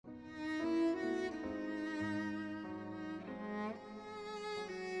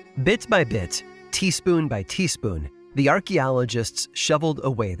Bit by bit, teaspoon by teaspoon, the archaeologists shoveled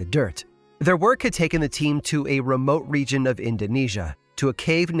away the dirt. Their work had taken the team to a remote region of Indonesia, to a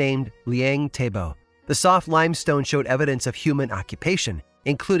cave named Liang Tebo. The soft limestone showed evidence of human occupation,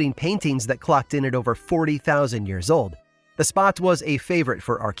 including paintings that clocked in at over 40,000 years old. The spot was a favorite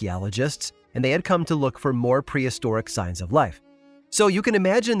for archaeologists, and they had come to look for more prehistoric signs of life. So you can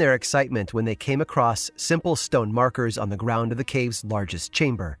imagine their excitement when they came across simple stone markers on the ground of the cave's largest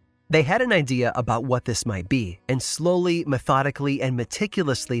chamber. They had an idea about what this might be, and slowly, methodically, and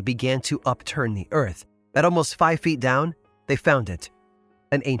meticulously began to upturn the earth. At almost 5 feet down, they found it,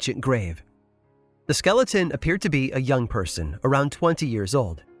 an ancient grave. The skeleton appeared to be a young person, around 20 years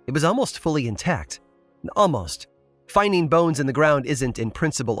old. It was almost fully intact. Almost. Finding bones in the ground isn't in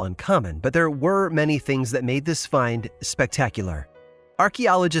principle uncommon, but there were many things that made this find spectacular.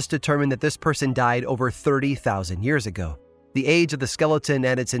 Archaeologists determined that this person died over 30,000 years ago. The age of the skeleton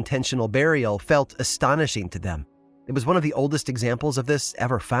and its intentional burial felt astonishing to them. It was one of the oldest examples of this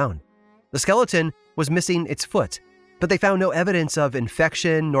ever found. The skeleton was missing its foot, but they found no evidence of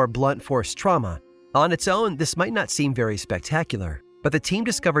infection nor blunt force trauma. On its own, this might not seem very spectacular, but the team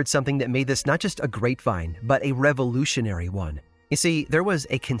discovered something that made this not just a great find, but a revolutionary one. You see, there was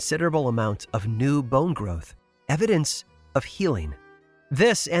a considerable amount of new bone growth, evidence of healing.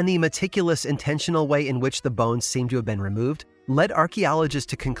 This and the meticulous, intentional way in which the bones seemed to have been removed led archaeologists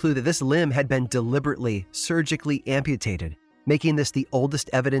to conclude that this limb had been deliberately, surgically amputated, making this the oldest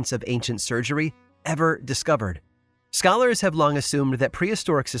evidence of ancient surgery ever discovered. Scholars have long assumed that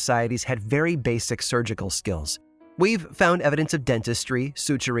prehistoric societies had very basic surgical skills. We've found evidence of dentistry,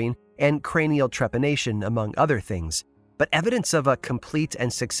 suturing, and cranial trepanation, among other things. But evidence of a complete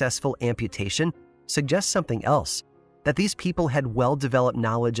and successful amputation suggests something else. That these people had well-developed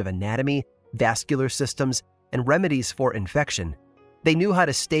knowledge of anatomy, vascular systems, and remedies for infection. They knew how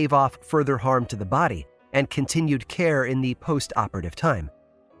to stave off further harm to the body and continued care in the post-operative time.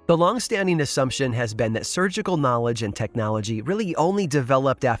 The long-standing assumption has been that surgical knowledge and technology really only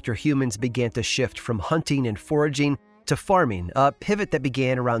developed after humans began to shift from hunting and foraging to farming, a pivot that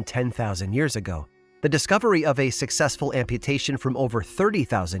began around 10,000 years ago. The discovery of a successful amputation from over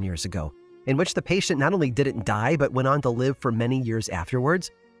 30,000 years ago, in which the patient not only didn't die but went on to live for many years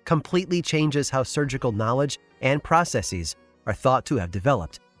afterwards, completely changes how surgical knowledge and processes are thought to have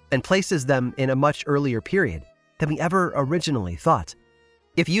developed, and places them in a much earlier period than we ever originally thought.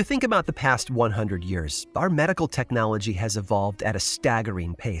 If you think about the past 100 years, our medical technology has evolved at a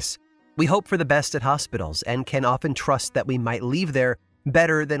staggering pace. We hope for the best at hospitals and can often trust that we might leave there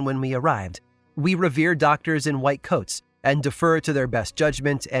better than when we arrived. We revere doctors in white coats and defer to their best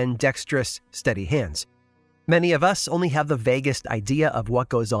judgment and dexterous, steady hands. Many of us only have the vaguest idea of what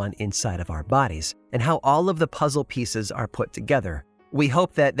goes on inside of our bodies and how all of the puzzle pieces are put together. We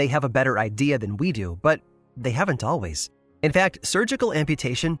hope that they have a better idea than we do, but they haven't always. In fact, surgical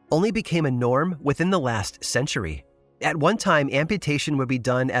amputation only became a norm within the last century. At one time, amputation would be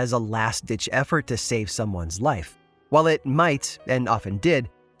done as a last-ditch effort to save someone's life. While it might, and often did,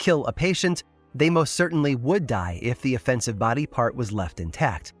 kill a patient, they most certainly would die if the offensive body part was left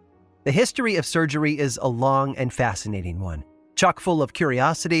intact. The history of surgery is a long and fascinating one, chock full of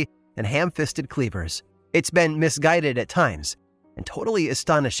curiosity and ham-fisted cleavers. It's been misguided at times, and totally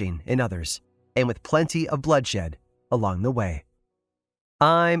astonishing in others, and with plenty of bloodshed along the way.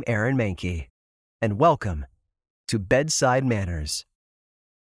 I'm Aaron Mahnke, and welcome to Bedside Manners.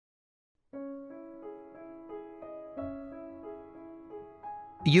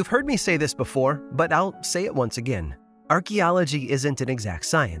 You've heard me say this before, but I'll say it once again. Archaeology isn't an exact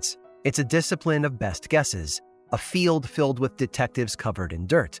science. It's a discipline of best guesses, a field filled with detectives covered in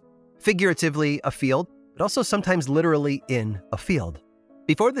dirt. Figuratively, a field, but also sometimes literally in a field.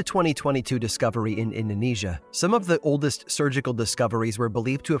 Before the 2022 discovery in Indonesia, some of the oldest surgical discoveries were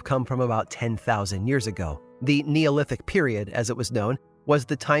believed to have come from about 10,000 years ago. The Neolithic period, as it was known, was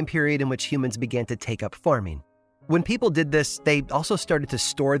the time period in which humans began to take up farming. When people did this, they also started to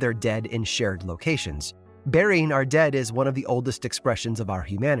store their dead in shared locations. Burying our dead is one of the oldest expressions of our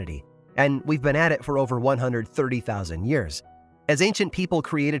humanity, and we've been at it for over 130,000 years. As ancient people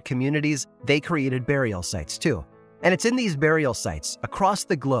created communities, they created burial sites too. And it's in these burial sites across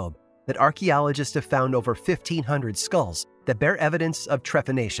the globe that archaeologists have found over 1,500 skulls that bear evidence of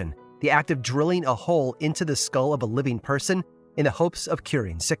trepanation, the act of drilling a hole into the skull of a living person in the hopes of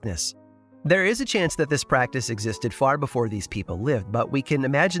curing sickness. There is a chance that this practice existed far before these people lived, but we can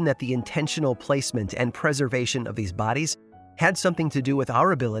imagine that the intentional placement and preservation of these bodies had something to do with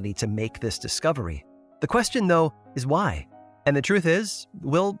our ability to make this discovery. The question, though, is why? And the truth is,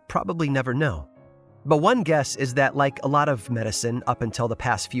 we'll probably never know. But one guess is that, like a lot of medicine up until the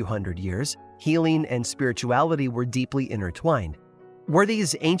past few hundred years, healing and spirituality were deeply intertwined. Were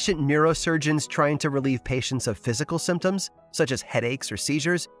these ancient neurosurgeons trying to relieve patients of physical symptoms, such as headaches or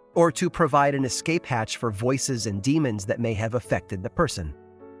seizures, or to provide an escape hatch for voices and demons that may have affected the person?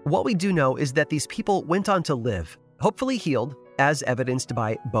 What we do know is that these people went on to live, hopefully healed, as evidenced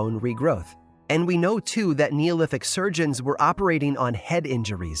by bone regrowth. And we know too that Neolithic surgeons were operating on head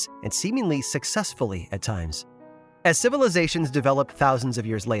injuries, and seemingly successfully at times. As civilizations developed thousands of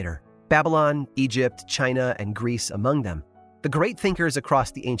years later, Babylon, Egypt, China, and Greece among them, the great thinkers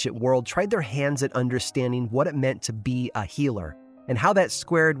across the ancient world tried their hands at understanding what it meant to be a healer, and how that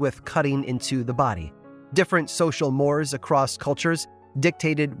squared with cutting into the body. Different social mores across cultures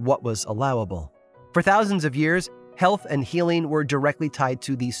dictated what was allowable. For thousands of years, health and healing were directly tied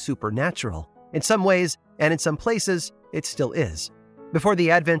to the supernatural. In some ways, and in some places, it still is. Before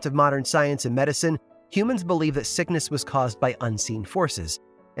the advent of modern science and medicine, humans believed that sickness was caused by unseen forces.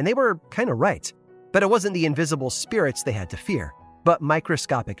 And they were kind of right. But it wasn't the invisible spirits they had to fear, but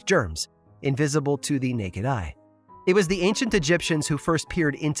microscopic germs, invisible to the naked eye. It was the ancient Egyptians who first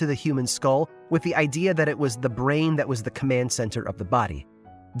peered into the human skull with the idea that it was the brain that was the command center of the body.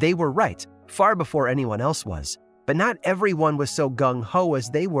 They were right, far before anyone else was. But not everyone was so gung-ho as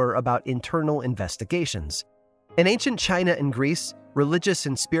they were about internal investigations. In ancient China and Greece, religious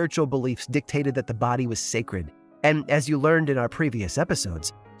and spiritual beliefs dictated that the body was sacred. And as you learned in our previous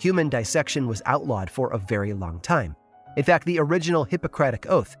episodes, human dissection was outlawed for a very long time. In fact, the original Hippocratic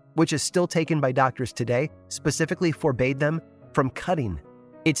Oath, which is still taken by doctors today, specifically forbade them from cutting.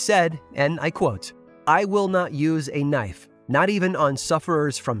 It said, and I quote, "I will not use a knife, not even on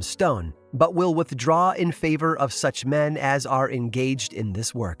sufferers from stone, but will withdraw in favor of such men as are engaged in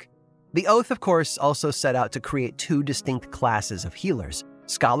this work." The oath, of course, also set out to create two distinct classes of healers: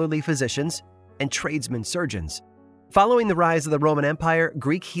 scholarly physicians and tradesmen surgeons. Following the rise of the Roman Empire,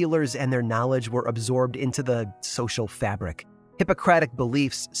 Greek healers and their knowledge were absorbed into the social fabric. Hippocratic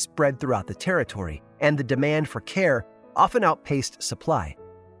beliefs spread throughout the territory, and the demand for care often outpaced supply.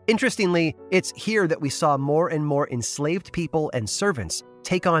 Interestingly, it's here that we saw more and more enslaved people and servants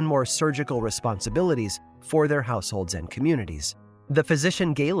take on more surgical responsibilities for their households and communities. The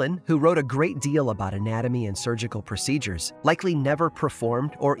physician Galen, who wrote a great deal about anatomy and surgical procedures, likely never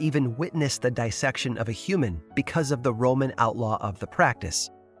performed or even witnessed the dissection of a human because of the Roman outlaw of the practice.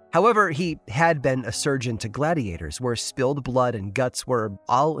 However, he had been a surgeon to gladiators, where spilled blood and guts were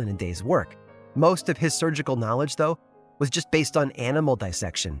all in a day's work. Most of his surgical knowledge, though, was just based on animal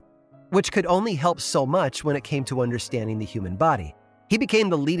dissection, which could only help so much when it came to understanding the human body. He became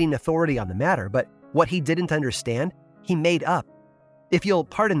the leading authority on the matter, but what he didn't understand, he made up. If you'll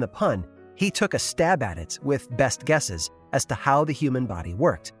pardon the pun, he took a stab at it with best guesses as to how the human body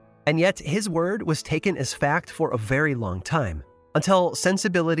worked. And yet his word was taken as fact for a very long time, until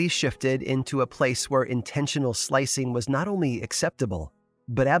sensibility shifted into a place where intentional slicing was not only acceptable,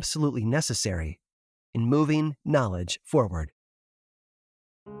 but absolutely necessary in moving knowledge forward.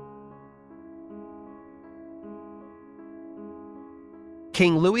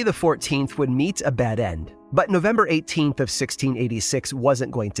 King Louis XIV would meet a bad end, but November 18th of 1686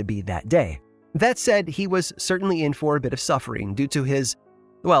 wasn't going to be that day. That said, he was certainly in for a bit of suffering due to his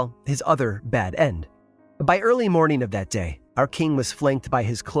other bad end. By early morning of that day, our king was flanked by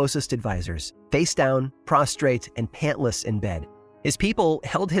his closest advisors, face down, prostrate, and pantless in bed. His people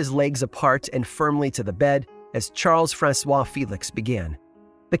held his legs apart and firmly to the bed as Charles Francois Felix began.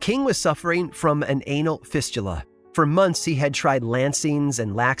 The king was suffering from an anal fistula. For months, he had tried lancings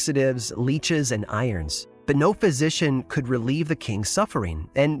and laxatives, leeches, and irons, but no physician could relieve the king's suffering,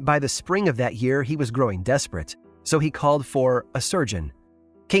 and by the spring of that year, he was growing desperate, so he called for a surgeon.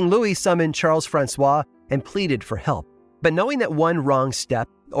 King Louis summoned Charles Francois and pleaded for help, but knowing that one wrong step,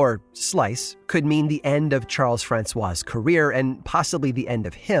 or slice, could mean the end of Charles Francois's career and possibly the end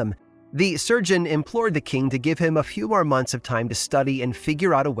of him, the surgeon implored the king to give him a few more months of time to study and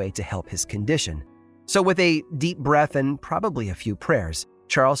figure out a way to help his condition. So with a deep breath and probably a few prayers,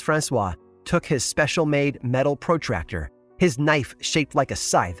 Charles Francois took his special-made metal protractor, his knife shaped like a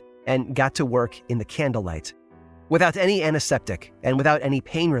scythe, and got to work in the candlelight. Without any antiseptic and without any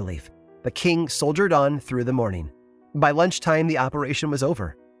pain relief, the king soldiered on through the morning. By lunchtime, the operation was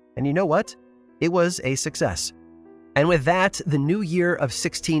over. And you know what? It was a success. And with that, the new year of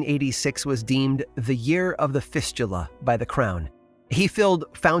 1686 was deemed the year of the fistula by the crown. He filled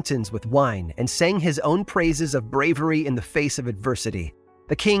fountains with wine and sang his own praises of bravery in the face of adversity.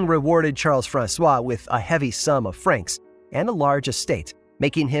 The king rewarded Charles Francois with a heavy sum of francs and a large estate,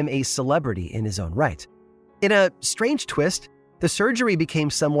 making him a celebrity in his own right. In a strange twist, the surgery became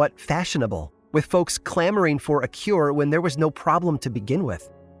somewhat fashionable. with folks clamoring for a cure when there was no problem to begin with.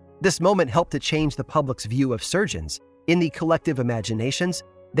 This moment helped to change the public's view of surgeons. In the collective imaginations,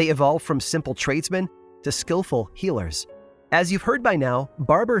 they evolved from simple tradesmen to skillful healers. As you've heard by now,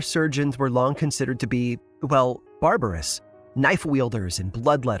 barber surgeons were long considered to be, well, barbarous. Knife wielders and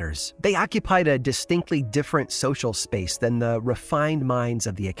bloodletters, they occupied a distinctly different social space than the refined minds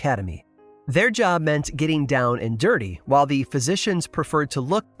of the academy. Their job meant getting down and dirty, while the physicians preferred to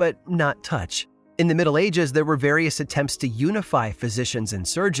look but not touch. In the Middle Ages, there were various attempts to unify physicians and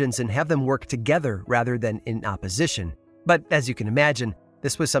surgeons and have them work together rather than in opposition. But as you can imagine,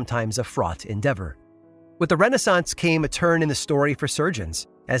 this was sometimes a fraught endeavor. With the Renaissance came a turn in the story for surgeons,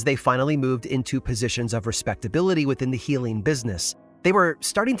 as they finally moved into positions of respectability within the healing business. They were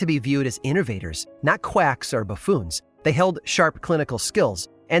starting to be viewed as innovators, not quacks or buffoons. They held sharp clinical skills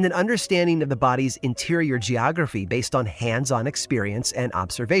and an understanding of the body's interior geography based on hands-on experience and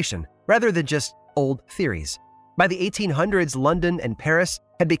observation, rather than just old theories. By the 1800s, London and Paris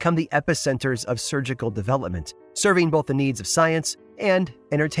had become the epicenters of surgical development, serving both the needs of science and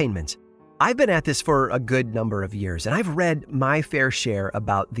entertainment. I've been at this for a good number of years, and I've read my fair share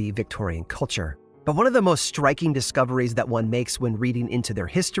about the Victorian culture. But one of the most striking discoveries that one makes when reading into their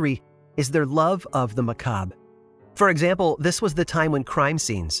history is their love of the macabre. For example, this was the time when crime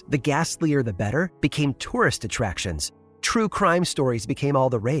scenes, the ghastlier the better, became tourist attractions. True crime stories became all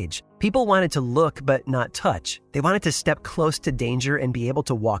the rage. People wanted to look but not touch. They wanted to step close to danger and be able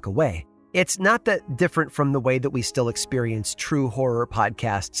to walk away. It's not that different from the way that we still experience true horror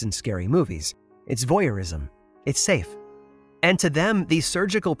podcasts and scary movies. It's voyeurism. It's safe. And to them, these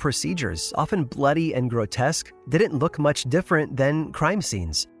surgical procedures, often bloody and grotesque, didn't look much different than crime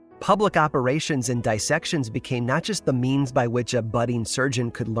scenes. Public operations and dissections became not just the means by which a budding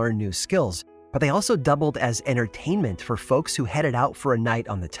surgeon could learn new skills, but they also doubled as entertainment for folks who headed out for a night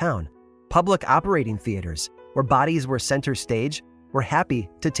on the town. Public operating theaters, where bodies were center stage, were happy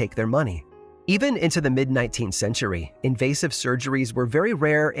to take their money. Even into the mid-19th century, invasive surgeries were very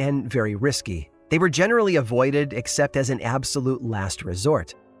rare and very risky. They were generally avoided except as an absolute last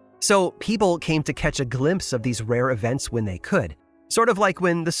resort. So people came to catch a glimpse of these rare events when they could, sort of like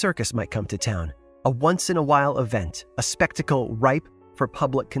when the circus might come to town. A once-in-a-while event, a spectacle ripe for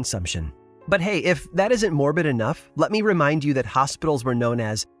public consumption. But hey, if that isn't morbid enough, let me remind you that hospitals were known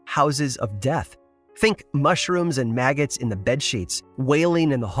as houses of death. Think mushrooms and maggots in the bedsheets,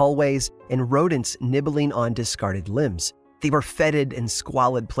 wailing in the hallways, and rodents nibbling on discarded limbs. They were fetid and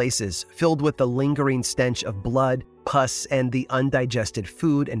squalid places, filled with the lingering stench of blood, pus, and the undigested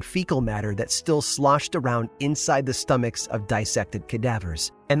food and fecal matter that still sloshed around inside the stomachs of dissected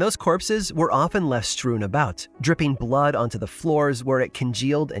cadavers. And those corpses were often left strewn about, dripping blood onto the floors where it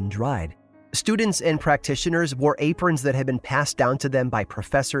congealed and dried. Students and practitioners wore aprons that had been passed down to them by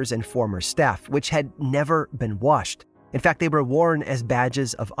professors and former staff, which had never been washed. In fact, they were worn as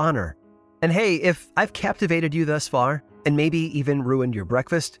badges of honor. And hey, if I've captivated you thus far, and maybe even ruined your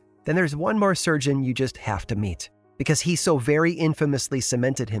breakfast, then there's one more surgeon you just have to meet, because he so very infamously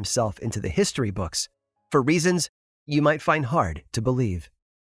cemented himself into the history books, for reasons you might find hard to believe.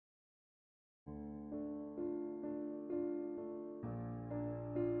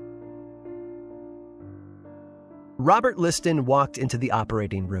 Robert Liston walked into the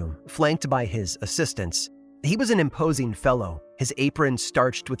operating room, flanked by his assistants. He was an imposing fellow, his apron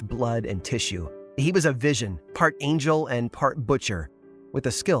starched with blood and tissue. He was a vision, part angel and part butcher, with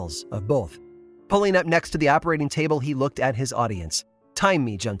the skills of both. Pulling up next to the operating table, he looked at his audience. "Time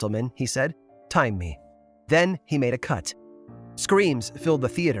me, gentlemen," he said. "Time me." Then he made a cut. Screams filled the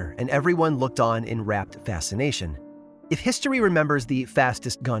theater, and everyone looked on in rapt fascination. If history remembers the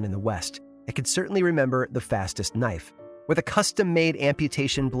fastest gun in the West, it could certainly remember the fastest knife. With a custom-made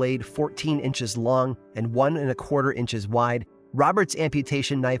amputation blade 14 inches long and 1¼ inches wide, Robert's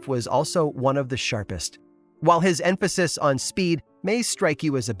amputation knife was also one of the sharpest. While his emphasis on speed may strike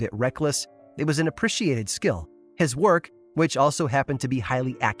you as a bit reckless, it was an appreciated skill. His work, which also happened to be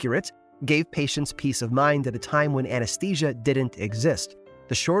highly accurate, gave patients peace of mind at a time when anesthesia didn't exist.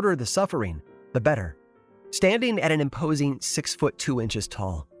 The shorter the suffering, the better. Standing at an imposing 6 foot 2 inches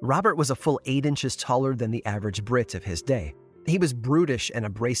tall, Robert was a full 8 inches taller than the average Brit of his day. He was brutish and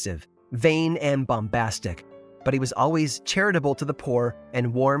abrasive, vain and bombastic, but he was always charitable to the poor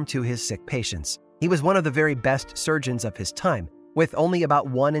and warm to his sick patients. He was one of the very best surgeons of his time, with only about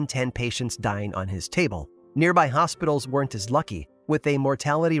 1 in 10 patients dying on his table. Nearby hospitals weren't as lucky, with a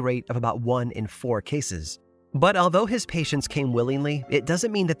mortality rate of about 1 in 4 cases. But although his patients came willingly, it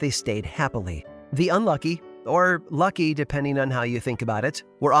doesn't mean that they stayed happily. The unlucky, or lucky depending on how you think about it,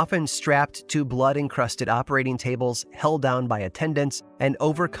 were often strapped to blood-encrusted operating tables, held down by attendants, and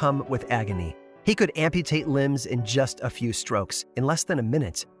overcome with agony. He could amputate limbs in just a few strokes, in less than a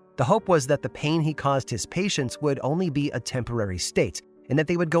minute. The hope was that the pain he caused his patients would only be a temporary state, and that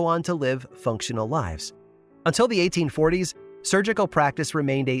they would go on to live functional lives. Until the 1840s, surgical practice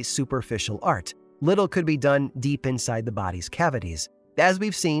remained a superficial art. Little could be done deep inside the body's cavities. As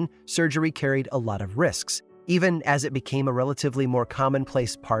we've seen, surgery carried a lot of risks, even as it became a relatively more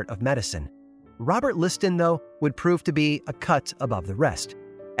commonplace part of medicine. Robert Liston, though, would prove to be a cut above the rest.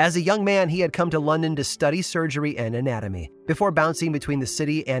 As a young man, he had come to London to study surgery and anatomy, before bouncing between the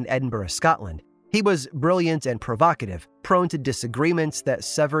city and Edinburgh, Scotland. He was brilliant and provocative, prone to disagreements that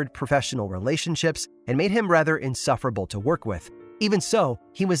severed professional relationships and made him rather insufferable to work with. Even so,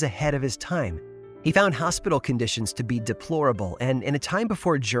 he was ahead of his time. He found hospital conditions to be deplorable and, in a time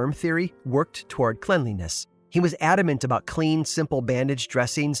before germ theory, worked toward cleanliness. He was adamant about clean, simple bandage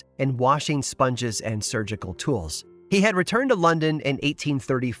dressings and washing sponges and surgical tools. He had returned to London in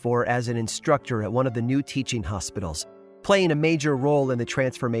 1834 as an instructor at one of the new teaching hospitals, playing a major role in the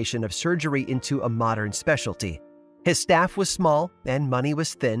transformation of surgery into a modern specialty. His staff was small and money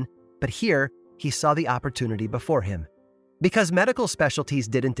was thin, but here he saw the opportunity before him. Because medical specialties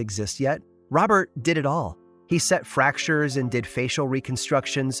didn't exist yet, Robert did it all. He set fractures and did facial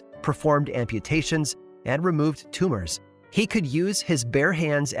reconstructions, performed amputations, and removed tumors. He could use his bare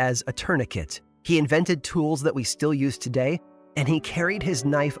hands as a tourniquet. He invented tools that we still use today, and he carried his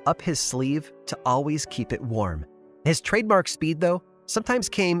knife up his sleeve to always keep it warm. His trademark speed, though, sometimes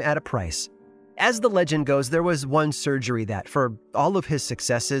came at a price. As the legend goes, there was one surgery that, for all of his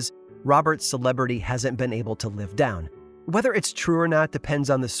successes, Robert's celebrity hasn't been able to live down. Whether it's true or not depends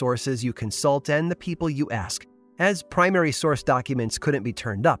on the sources you consult and the people you ask, as primary source documents couldn't be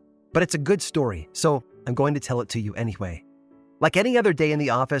turned up. But it's a good story, so I'm going to tell it to you anyway. Like any other day in the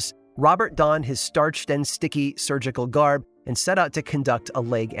office, Robert donned his starched and sticky surgical garb and set out to conduct a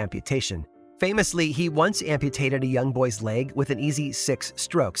leg amputation. Famously, he once amputated a young boy's leg with an easy 6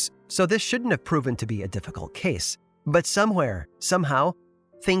 strokes, so this shouldn't have proven to be a difficult case. But somehow,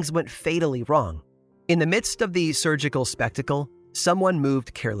 things went fatally wrong. In the midst of the surgical spectacle, someone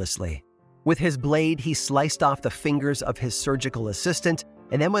moved carelessly. With his blade, he sliced off the fingers of his surgical assistant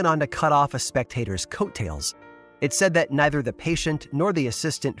and then went on to cut off a spectator's coattails. It said that neither the patient nor the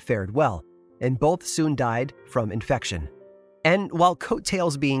assistant fared well, and both soon died from infection. And while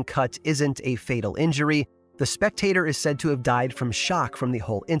coattails being cut isn't a fatal injury, the spectator is said to have died from shock from the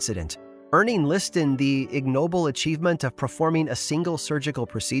whole incident, earning Liston the ignoble achievement of performing a single surgical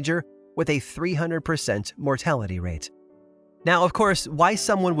procedure with a 300% mortality rate. Now, of course, why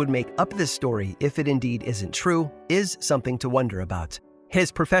someone would make up this story if it indeed isn't true is something to wonder about.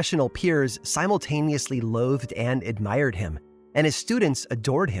 His professional peers simultaneously loathed and admired him, and his students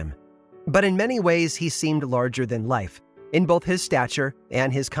adored him. But in many ways, he seemed larger than life, in both his stature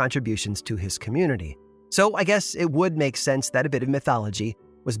and his contributions to his community. So I guess it would make sense that a bit of mythology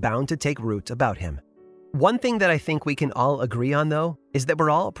was bound to take root about him. One thing that I think we can all agree on, though, is that we're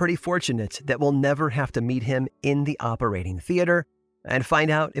all pretty fortunate that we'll never have to meet him in the operating theater and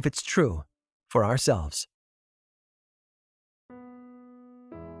find out if it's true for ourselves.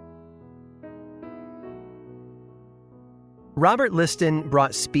 Robert Liston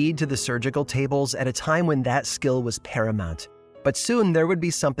brought speed to the surgical tables at a time when that skill was paramount. But soon there would be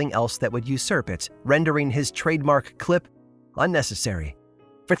something else that would usurp it, rendering his trademark clip unnecessary.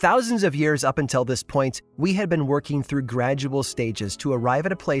 For thousands of years up until this point, we had been working through gradual stages to arrive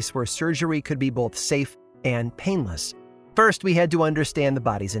at a place where surgery could be both safe and painless. First, we had to understand the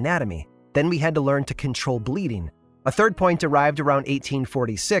body's anatomy. Then we had to learn to control bleeding. A third point arrived around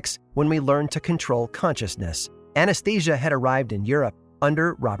 1846 when we learned to control consciousness. Anesthesia had arrived in Europe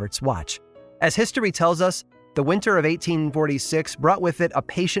under Robert's watch. As history tells us, the winter of 1846 brought with it a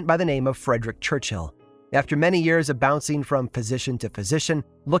patient by the name of Frederick Churchill. After many years of bouncing from physician to physician,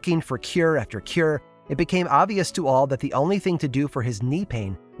 looking for cure after cure, it became obvious to all that the only thing to do for his knee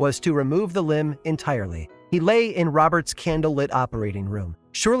pain was to remove the limb entirely. He lay in Robert's candlelit operating room,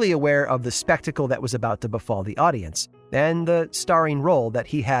 surely aware of the spectacle that was about to befall the audience, and the starring role that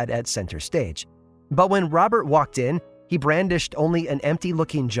he had at center stage. But when Robert walked in, he brandished only an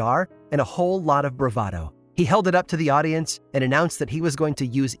empty-looking jar and a whole lot of bravado. He held it up to the audience and announced that he was going to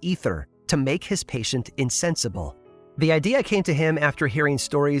use ether to make his patient insensible. The idea came to him after hearing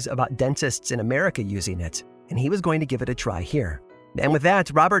stories about dentists in America using it, and he was going to give it a try here. And with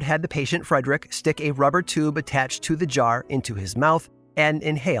that, Robert had the patient Frederick stick a rubber tube attached to the jar into his mouth and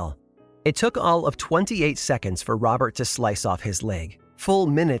inhale. It took all of 28 seconds for Robert to slice off his leg, full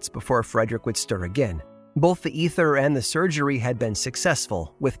minutes before Frederick would stir again. Both the ether and the surgery had been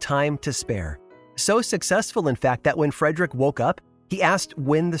successful, with time to spare. So successful, in fact, that when Frederick woke up, He asked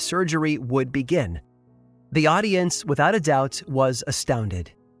when the surgery would begin. The audience, without a doubt, was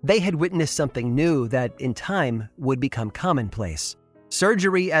astounded. They had witnessed something new that, in time, would become commonplace.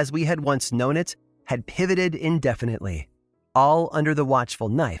 Surgery, as we had once known it, had pivoted indefinitely, all under the watchful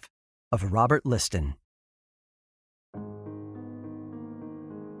knife of Robert Liston.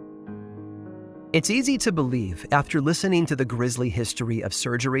 It's easy to believe, after listening to the grisly history of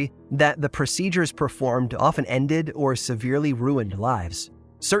surgery, that the procedures performed often ended or severely ruined lives.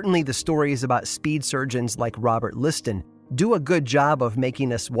 Certainly, the stories about speed surgeons like Robert Liston do a good job of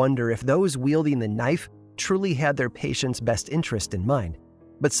making us wonder if those wielding the knife truly had their patient's best interest in mind.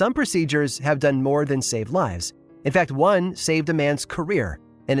 But some procedures have done more than save lives. In fact, one saved a man's career,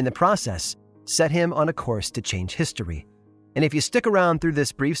 and in the process, set him on a course to change history. And if you stick around through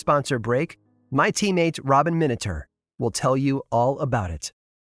this brief sponsor break, my teammate Robin Miniter will tell you all about it.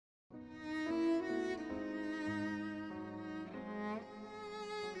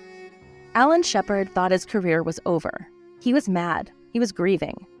 Alan Shepard thought his career was over. He was mad, he was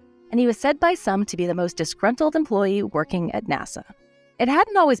grieving, and he was said by some to be the most disgruntled employee working at NASA. It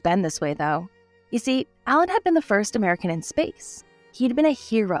hadn't always been this way, though. You see, Alan had been the first American in space. He'd been a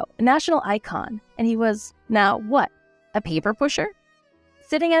hero, a national icon, and he was, now what, a paper pusher?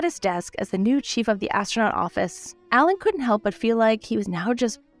 Sitting at his desk as the new chief of the astronaut office, Alan couldn't help but feel like he was now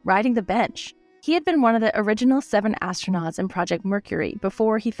just riding the bench. He had been one of the original 7 astronauts in Project Mercury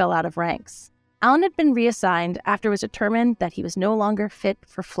before he fell out of ranks. Alan had been reassigned after it was determined that he was no longer fit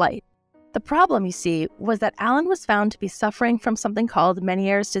for flight. The problem, you see, was that Alan was found to be suffering from something called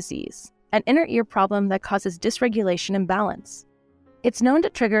Meniere's disease, an inner ear problem that causes dysregulation and balance. It's known to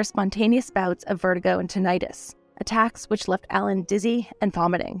trigger spontaneous bouts of vertigo and tinnitus, attacks which left Alan dizzy and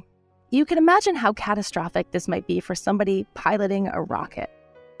vomiting. You can imagine how catastrophic this might be for somebody piloting a rocket.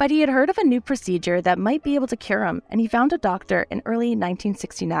 But he had heard of a new procedure that might be able to cure him, and he found a doctor in early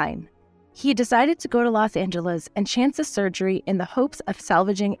 1969. He had decided to go to Los Angeles and chance the surgery in the hopes of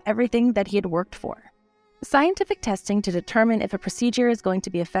salvaging everything that he had worked for. Scientific testing to determine if a procedure is going to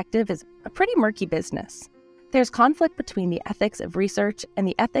be effective is a pretty murky business. There's conflict between the ethics of research and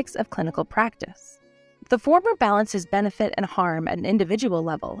the ethics of clinical practice. The former balances benefit and harm at an individual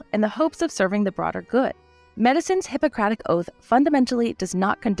level in the hopes of serving the broader good. Medicine's Hippocratic Oath fundamentally does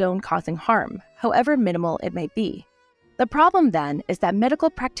not condone causing harm, however minimal it may be. The problem, then, is that medical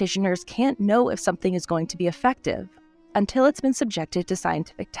practitioners can't know if something is going to be effective until it's been subjected to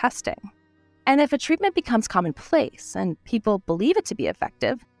scientific testing. And if a treatment becomes commonplace and people believe it to be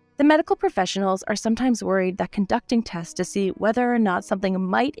effective, the medical professionals are sometimes worried that conducting tests to see whether or not something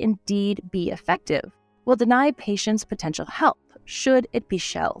might indeed be effective will deny patients potential help should it be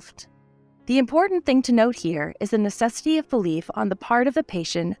shelved. The important thing to note here is the necessity of belief on the part of the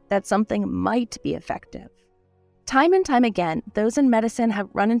patient that something might be effective. Time and time again, those in medicine have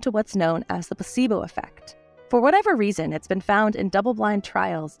run into what's known as the placebo effect. For whatever reason, it's been found in double-blind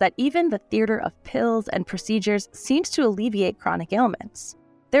trials that even the theater of pills and procedures seems to alleviate chronic ailments.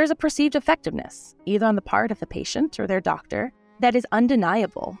 There is a perceived effectiveness, either on the part of the patient or their doctor, that is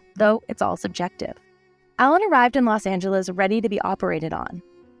undeniable, though it's all subjective. Alan arrived in Los Angeles ready to be operated on.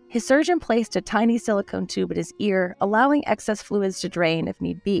 His surgeon placed a tiny silicone tube at his ear, allowing excess fluids to drain if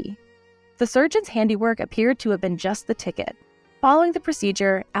need be. The surgeon's handiwork appeared to have been just the ticket. Following the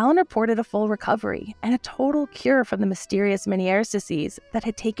procedure, Alan reported a full recovery and a total cure from the mysterious Meniere's disease that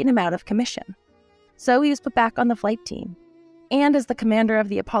had taken him out of commission. So he was put back on the flight team. And as the commander of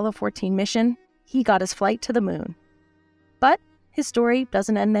the Apollo 14 mission, he got his flight to the moon. But his story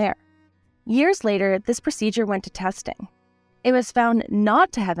doesn't end there. Years later, this procedure went to testing. It was found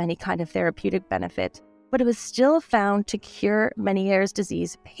not to have any kind of therapeutic benefit, but it was still found to cure Meniere's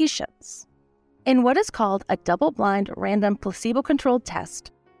disease patients. In what is called a double-blind, random, placebo-controlled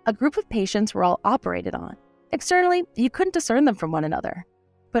test, a group of patients were all operated on. Externally, you couldn't discern them from one another.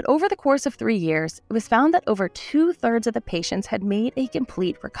 But over the course of 3 years, it was found that over 2/3 of the patients had made a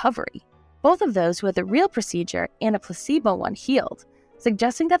complete recovery. Both of those who had the real procedure and a placebo one healed,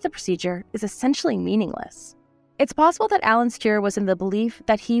 suggesting that the procedure is essentially meaningless. It's possible that Alan's cure was in the belief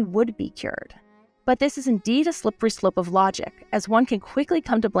that he would be cured. But this is indeed a slippery slope of logic, as one can quickly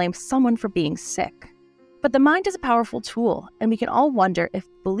come to blame someone for being sick. But the mind is a powerful tool, and we can all wonder if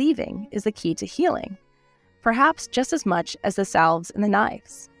believing is the key to healing, perhaps just as much as the salves and the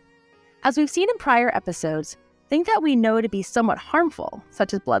knives. As we've seen in prior episodes, things that we know to be somewhat harmful,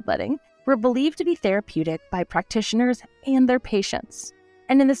 such as bloodletting, were believed to be therapeutic by practitioners and their patients.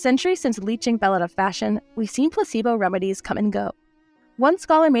 And in the century since leeching fell out of fashion, we've seen placebo remedies come and go. One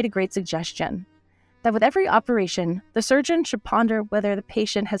scholar made a great suggestion, that with every operation, the surgeon should ponder whether the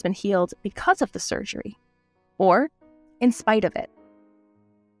patient has been healed because of the surgery, or in spite of it.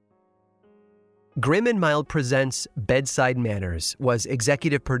 Grim and Mild Presents Bedside Manners was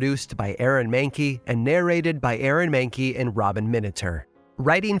executive produced by Aaron Mahnke and narrated by Aaron Mahnke and Robin Miniter.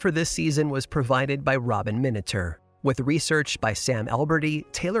 Writing for this season was provided by Robin Miniter, with research by Sam Alberti,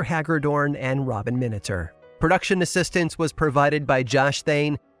 Taylor Hagerdorn, and Robin Miniter. Production assistance was provided by Josh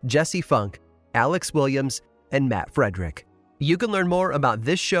Thane, Jesse Funk, Alex Williams, and Matt Frederick. You can learn more about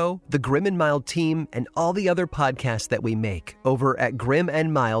this show, the Grim and Mild team, and all the other podcasts that we make over at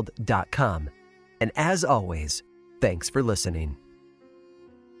grimandmild.com. And as always, thanks for listening.